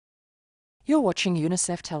You're watching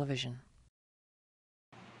UNICEF television.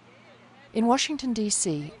 In Washington,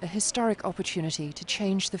 D.C., a historic opportunity to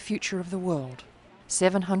change the future of the world.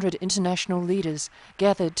 700 international leaders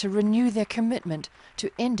gathered to renew their commitment to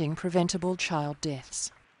ending preventable child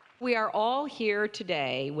deaths. We are all here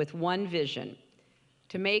today with one vision: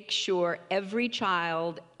 to make sure every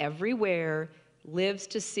child everywhere lives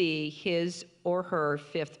to see his or her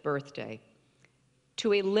 5th birthday,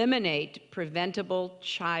 to eliminate preventable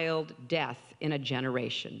child death in a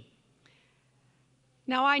generation.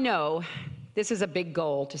 Now, I know this is a big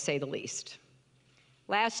goal, to say the least.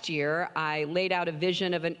 Last year, I laid out a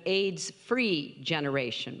vision of an AIDS-free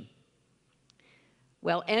generation.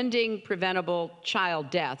 Well, ending preventable child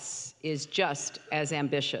deaths is just as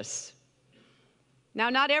ambitious. Now,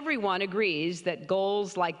 not everyone agrees that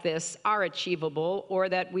goals like this are achievable or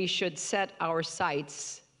that we should set our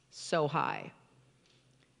sights so high.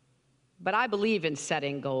 But I believe in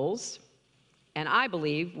setting goals, and I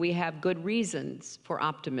believe we have good reasons for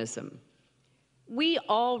optimism. We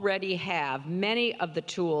already have many of the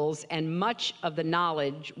tools and much of the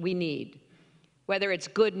knowledge we need, whether it's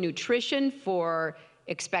good nutrition for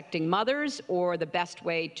expecting mothers or the best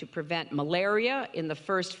way to prevent malaria in the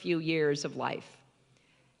first few years of life.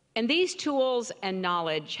 And these tools and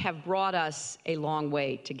knowledge have brought us a long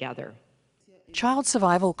way together. Child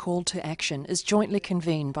Survival Call to Action is jointly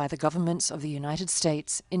convened by the governments of the United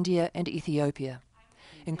States, India and Ethiopia.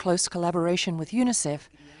 In close collaboration with UNICEF,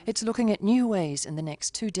 it's looking at new ways in the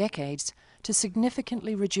next 2 decades to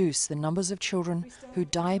significantly reduce the numbers of children who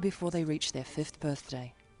die before they reach their 5th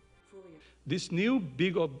birthday. This new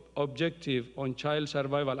big objective on child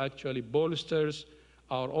survival actually bolsters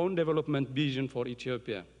our own development vision for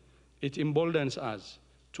Ethiopia. It emboldens us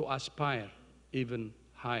to aspire even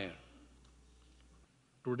higher.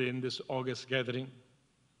 Today in this August gathering,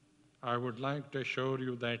 I would like to assure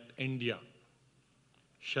you that India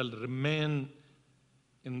shall remain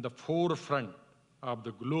in the forefront of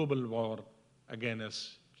the global war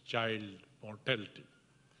against child mortality.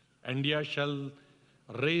 India shall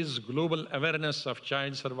raise global awareness of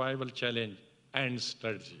child survival challenge and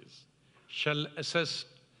strategies, shall assist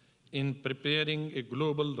in preparing a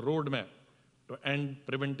global roadmap to end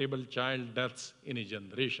preventable child deaths in a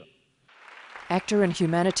generation. Actor and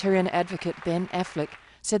humanitarian advocate Ben Affleck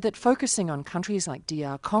said that focusing on countries like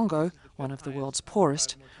DR Congo, one of the world's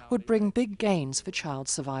poorest, would bring big gains for child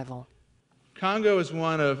survival. Congo is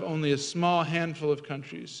one of only a small handful of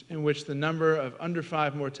countries in which the number of under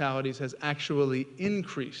 5 mortalities has actually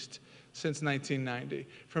increased since 1990,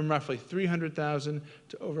 from roughly 300,000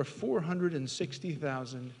 to over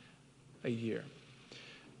 460,000 a year.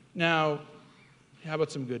 Now, how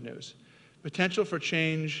about some good news? Potential for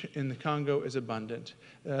change in the Congo is abundant.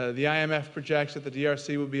 The IMF projects that the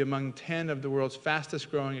DRC will be among 10 of the world's fastest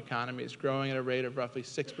growing economies, growing at a rate of roughly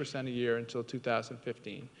 6% a year until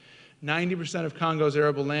 2015. 90% of Congo's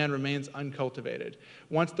arable land remains uncultivated.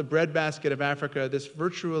 Once the breadbasket of Africa, this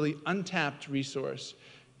virtually untapped resource,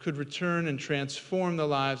 could return and transform the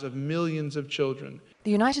lives of millions of children. The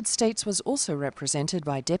United States was also represented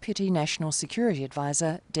by Deputy National Security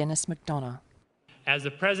Advisor Dennis McDonough. As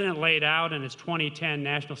the President laid out in his 2010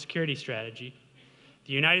 National Security Strategy,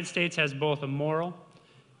 the United States has both a moral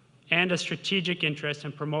and a strategic interest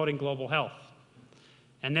in promoting global health.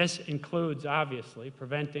 And this includes, obviously,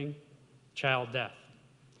 preventing child death.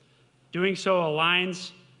 Doing so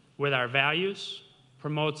aligns with our values,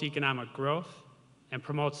 promotes economic growth, and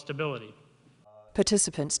promotes stability.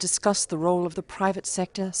 Participants discussed the role of the private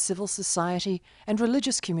sector, civil society and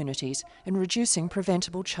religious communities in reducing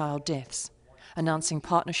preventable child deaths, announcing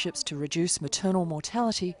partnerships to reduce maternal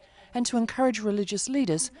mortality and to encourage religious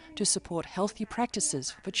leaders to support healthy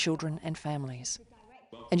practices for children and families.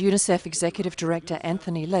 And UNICEF Executive Director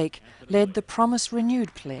Anthony Lake led the Promise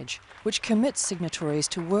Renewed pledge, which commits signatories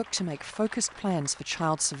to work to make focused plans for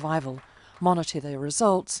child survival, monitor their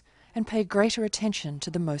results, and pay greater attention to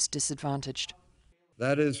the most disadvantaged.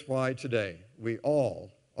 That is why today we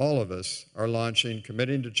all of us, are launching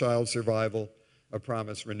Committing to Child Survival, a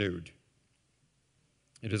Promise Renewed.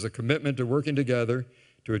 It is a commitment to working together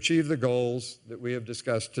to achieve the goals that we have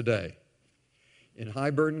discussed today. In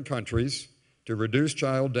high-burden countries, to reduce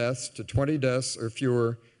child deaths to 20 deaths or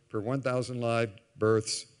fewer per 1,000 live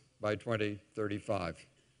births by 2035.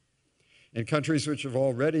 In countries which have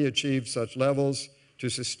already achieved such levels, to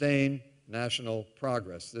sustain national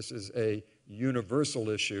progress. This is a universal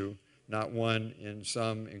issue, not one in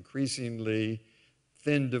some increasingly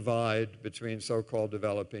thin divide between so-called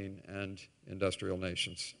developing and industrial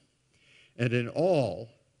nations. And in all,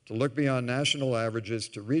 to look beyond national averages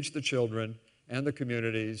to reach the children and the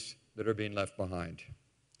communities that are being left behind.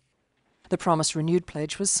 The Promise Renewed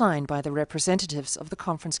pledge was signed by the representatives of the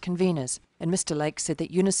conference conveners, and Mr. Lake said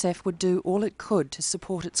that UNICEF would do all it could to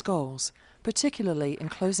support its goals, particularly in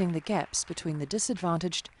closing the gaps between the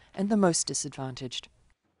disadvantaged and the most disadvantaged.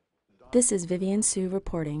 This is Vivian Sue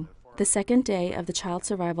reporting. The second day of the Child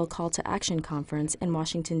Survival Call to Action conference in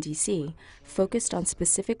Washington, D.C. focused on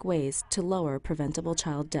specific ways to lower preventable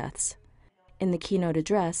child deaths. In the keynote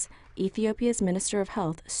address, Ethiopia's Minister of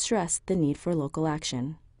Health stressed the need for local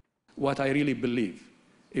action. What I really believe,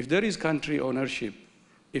 if there is country ownership,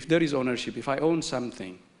 if I own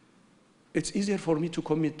something, it's easier for me to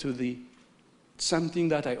commit to something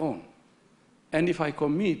that I own. And if I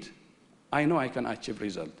commit, I know I can achieve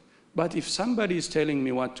result. But if somebody is telling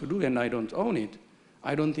me what to do and I don't own it,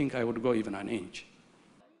 I don't think I would go even an inch.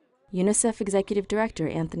 UNICEF Executive Director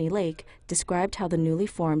Anthony Lake described how the newly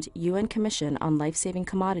formed UN Commission on Life-Saving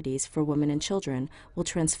Commodities for Women and Children will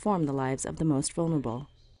transform the lives of the most vulnerable.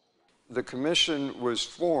 The Commission was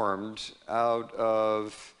formed out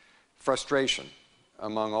of frustration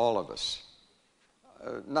among all of us.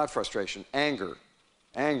 Not frustration, anger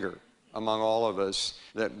among all of us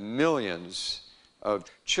that millions of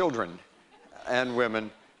children and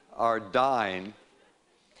women are dying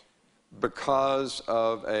because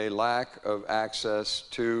of a lack of access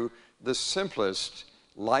to the simplest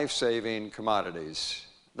life-saving commodities.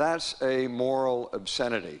 That's a moral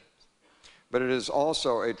obscenity, but it is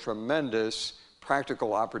also a tremendous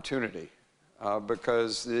practical opportunity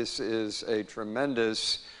because this is a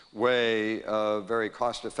tremendous way of very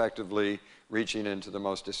cost-effectively reaching into the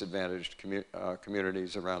most disadvantaged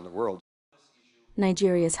communities around the world.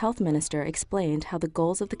 Nigeria's health minister explained how the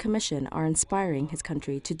goals of the commission are inspiring his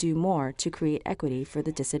country to do more to create equity for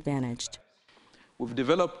the disadvantaged. We've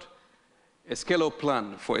developed a scale-up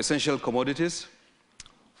plan for essential commodities,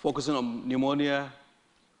 focusing on pneumonia,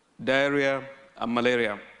 diarrhea, and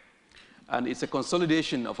malaria. And it's a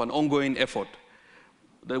consolidation of an ongoing effort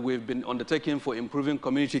that we've been undertaking for improving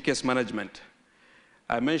community case management.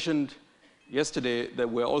 I mentioned yesterday that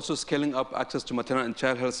we're also scaling up access to maternal and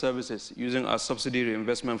child health services using our subsidy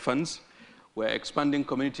reinvestment funds. We're expanding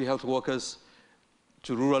community health workers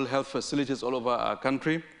to rural health facilities all over our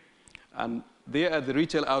country. And they are the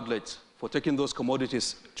retail outlets for taking those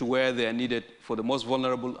commodities to where they are needed for the most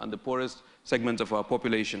vulnerable and the poorest segments of our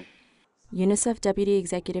population. UNICEF Deputy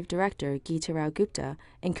Executive Director Geeta Rao Gupta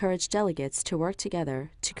encouraged delegates to work together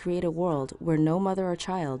to create a world where no mother or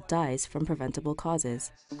child dies from preventable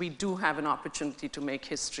causes. We do have an opportunity to make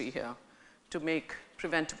history here, to make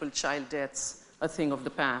preventable child deaths a thing of the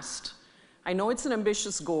past. I know it's an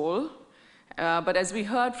ambitious goal, but as we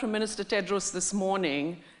heard from Minister Tedros this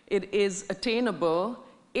morning, it is attainable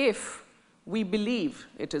if we believe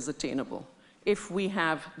it is attainable, if we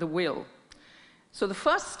have the will. So the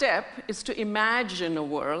first step is to imagine a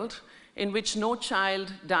world in which no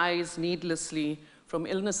child dies needlessly from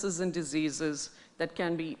illnesses and diseases that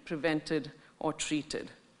can be prevented or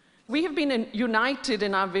treated. We have been united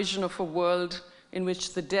in our vision of a world in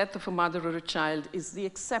which the death of a mother or a child is the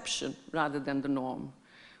exception rather than the norm.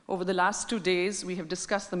 Over the last 2 days, we have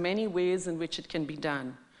discussed the many ways in which it can be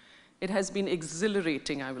done. It has been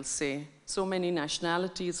exhilarating, I will say. So many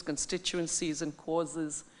nationalities, constituencies, and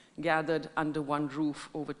causes gathered under one roof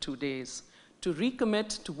over 2 days, to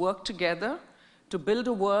recommit to work together, to build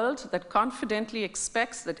a world that confidently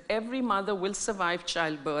expects that every mother will survive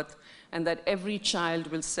childbirth and that every child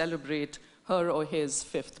will celebrate her or his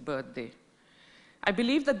 5th birthday. I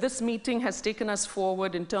believe that this meeting has taken us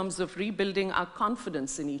forward in terms of rebuilding our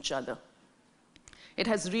confidence in each other. It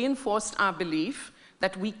has reinforced our belief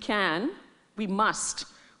that we must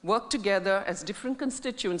work together as different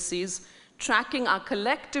constituencies, tracking our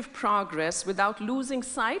collective progress without losing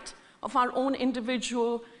sight of our own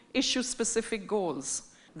individual issue-specific goals.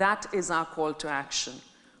 That is our call to action,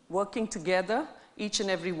 working together, each and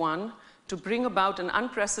every one, to bring about an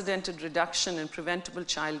unprecedented reduction in preventable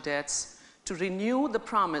child deaths, to renew the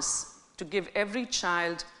promise to give every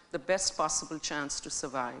child the best possible chance to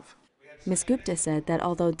survive. Ms. Gupta said that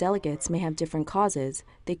although delegates may have different causes,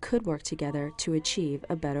 they could work together to achieve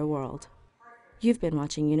a better world. You've been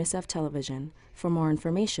watching UNICEF Television. For more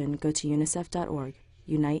information, go to unicef.org.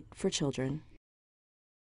 Unite for Children.